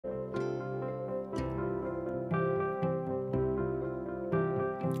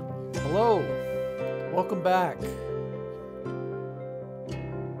Hello, welcome back.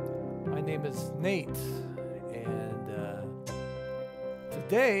 My name is Nate, and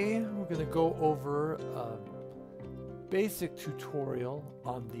today we're going to go over a basic tutorial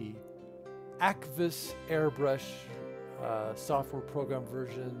on the AKVIS Airbrush software program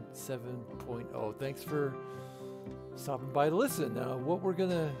version 7.0. Thanks for stopping by to listen. What we're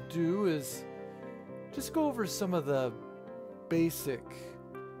going to do is just go over some of the basic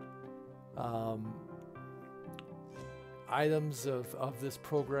items of this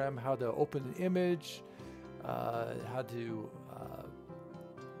program, how to open an image, how to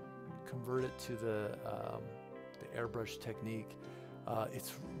convert it to the airbrush technique.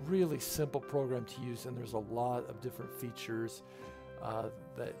 It's really simple program to use, and there's a lot of different features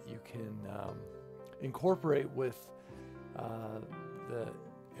that you can incorporate with the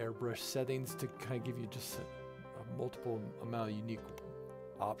airbrush settings to kind of give you just a multiple amount of unique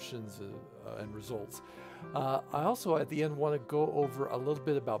options and results. I also at the end want to go over a little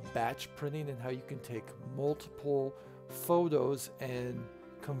bit about batch printing and how you can take multiple photos and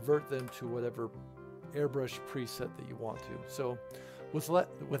convert them to whatever airbrush preset that you want to. So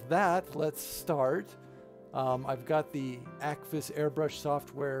with that, let's start. I've got the AKVIS Airbrush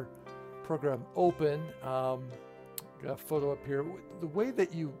software program open. Got a photo up here. The way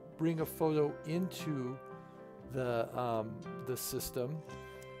that you bring a photo into the system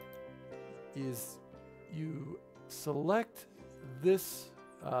is you select this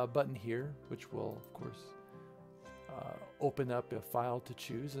button here, which will of course open up a file to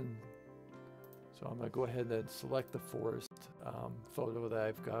choose, and so I'm going to go ahead and select the forest photo that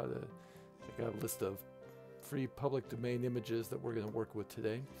I've got. I've got a list of free public domain images that we're going to work with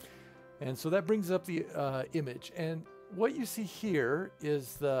today, and so that brings up the image. And what you see here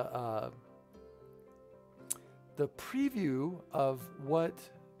is the preview of what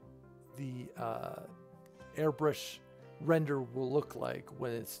the airbrush render will look like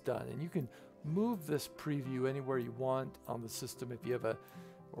when it's done. And you can move this preview anywhere you want on the system if you have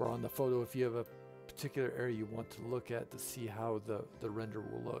or on the photo if you have a particular area you want to look at to see how the render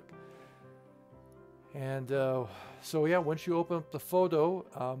will look. And so yeah, once you open up the photo,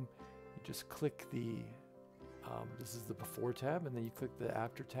 you just click the this is the before tab, and then you click the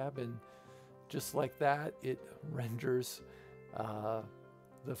after tab, and just like that, it renders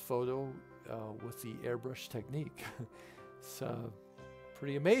the photo with the airbrush technique. It's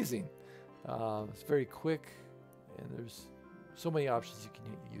pretty amazing. It's very quick, and there's so many options you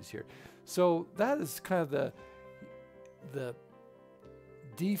can use here. So that is kind of the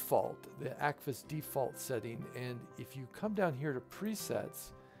default, the AKVIS default setting. And if you come down here to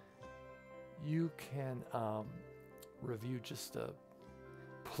presets, you can review just a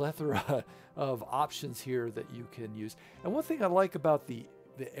plethora of options here that you can use. And one thing I like about the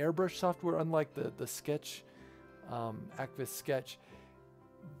airbrush software, unlike the sketch, AKVIS sketch,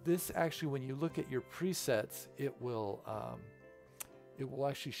 this actually, when you look at your presets, it will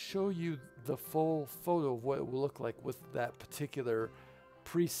actually show you the full photo of what it will look like with that particular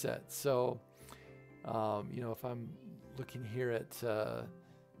preset. So you know, if I'm looking here at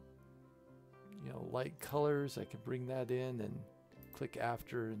you know, light colors, I can bring that in and click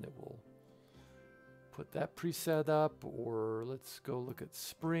after, and it will put that preset up. Or let's go look at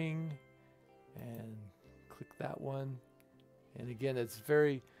spring and click that one. And again, it's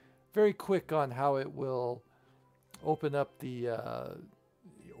very, very quick on how it will open up the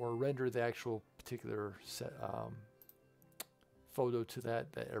or render the actual particular photo to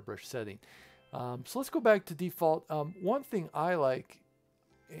that airbrush setting. So let's go back to default. One thing I like,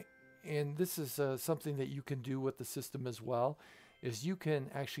 and this is something that you can do with the system as well, is you can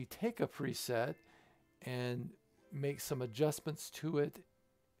actually take a preset and make some adjustments to it,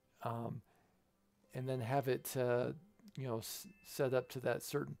 and then have it you know, set up to that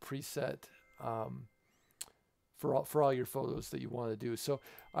certain preset for all your photos that you want to do. So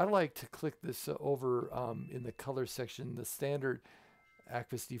I like to click this over in the color section. The standard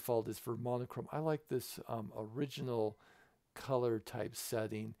AKVIS default is for monochrome. I like this original color type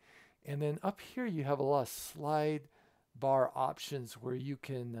setting. And then up here you have a lot of slide bar options where you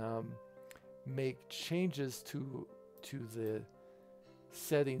can make changes to the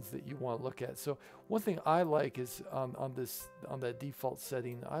settings that you want to look at. So one thing I like is on that default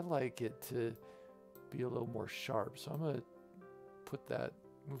setting, I like it to be a little more sharp. So I'm going to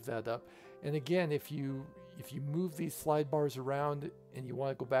move that up. And again, if you move these slide bars around and you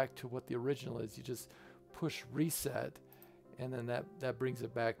want to go back to what the original is, you just push reset, and then that brings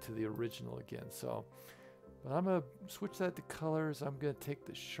it back to the original again. So, but I'm going to switch that to colors. I'm going to take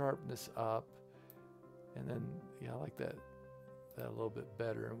the sharpness up, and then yeah, I like that that a little bit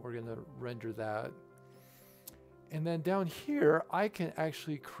better, and we're going to render that. And then down here, I can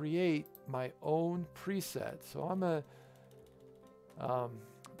actually create my own preset. So I'm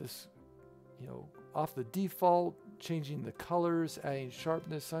this, you know, off the default, changing the colors, adding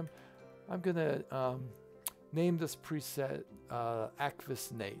sharpness. I'm gonna name this preset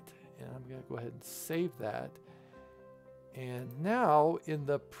AKVIS Nate, and I'm gonna go ahead and save that. And now in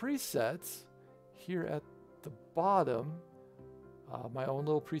the presets here at the bottom, my own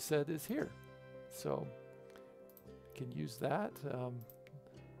little preset is here. So I can use that. We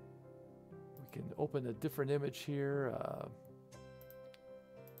can open a different image here.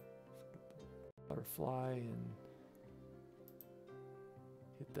 Butterfly, and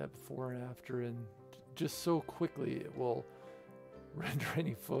hit that before and after, and just so quickly it will render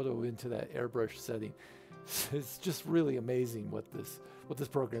any photo into that airbrush setting. It's just really amazing what this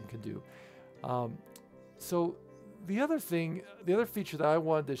program can do. So the other feature that I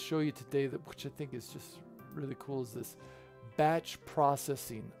wanted to show you today, which I think is just really cool, is this batch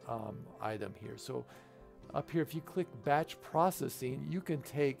processing item here. So up here, if you click batch processing, you can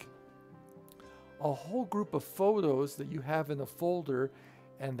take a whole group of photos that you have in a folder,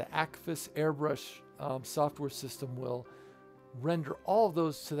 and the AKVIS Airbrush software system will render all of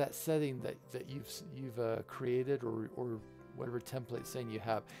those to that setting that you've created, or whatever template setting you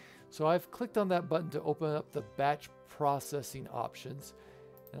have. So I've clicked on that button to open up the batch processing options,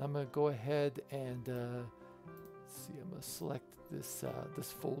 and I'm going to go ahead and see. I'm going to select this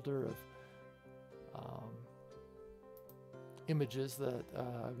folder of images that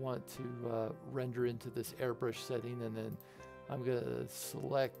I want to render into this airbrush setting, and then I'm going to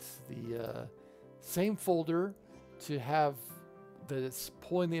select the same folder to have that it's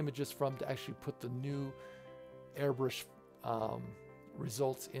pulling the images from to actually put the new airbrush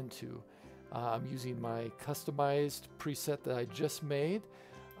results into. I'm using my customized preset that I just made.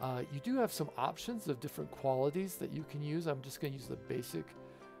 You do have some options of different qualities that you can use. I'm just going to use the basic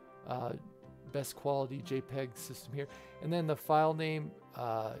best quality JPEG system here, and then the file name,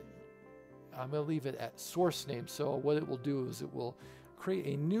 I'm going to leave it at source name. So what it will do is it will create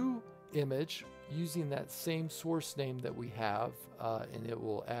a new image using that same source name that we have, and it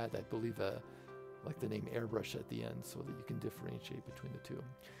will add, I believe, like the name airbrush at the end, so that you can differentiate between the two.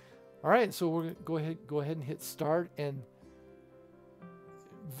 All right, so we're going to go ahead and hit start, and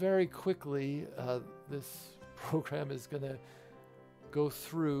very quickly this program is going to go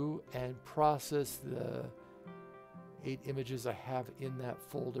through and process the 8 images I have in that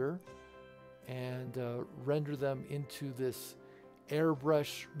folder and render them into this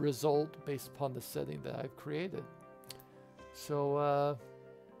airbrush result based upon the setting that I've created. So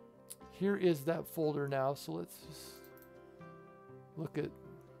here is that folder now. So let's just look at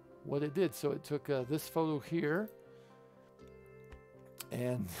what it did. So it took this photo here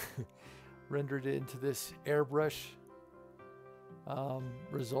and rendered it into this airbrush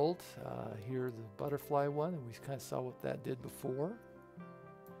result. Here the butterfly one, and we kind of saw what that did before.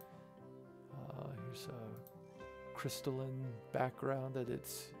 Here's a crystalline background that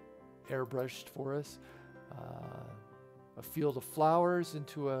it's airbrushed for us. A field of flowers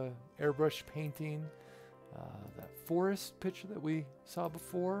into a airbrush painting. That forest picture that we saw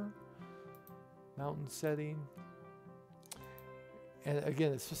before. Mountain setting. And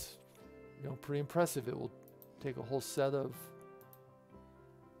again, it's just, you know, pretty impressive. It will take a whole set of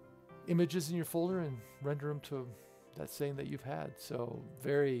images in your folder and render them to that setting that you've had. So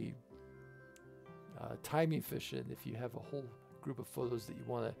very time efficient if you have a whole group of photos that you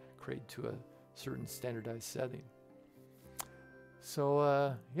want to create to a certain standardized setting.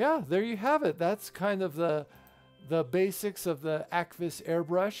 So yeah, there you have it. That's kind of the basics of the AKVIS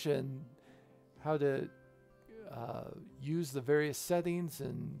Airbrush and how to use the various settings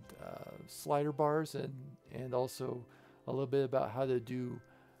and slider bars, and also a little bit about how to do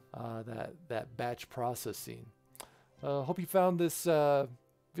that batch processing. Hope you found this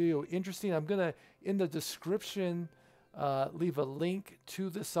video interesting. I'm gonna, in the description, leave a link to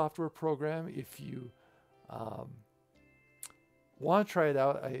the software program. If you want to try it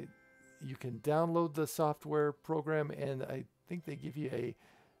out, you can download the software program, and I think they give you a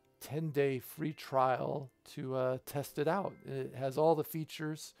 10-day free trial to test it out. It has all the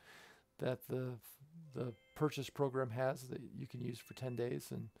features that the purchase program has that you can use for 10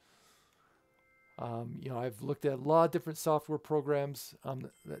 days. And you know, I've looked at a lot of different software programs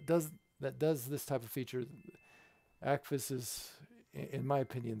that does this type of feature. AKVIS is, in my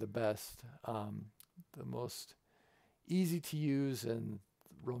opinion, the best, the most easy to use and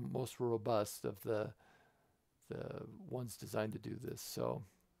most robust of the ones designed to do this. So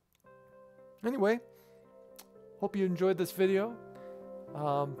anyway, hope you enjoyed this video.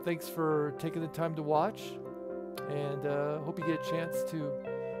 Thanks for taking the time to watch, and hope you get a chance to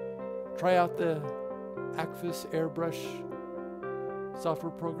try out the AKVIS Airbrush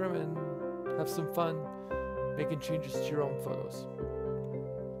software program and have some fun making changes to your own photos.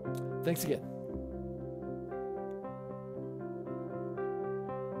 Thanks again.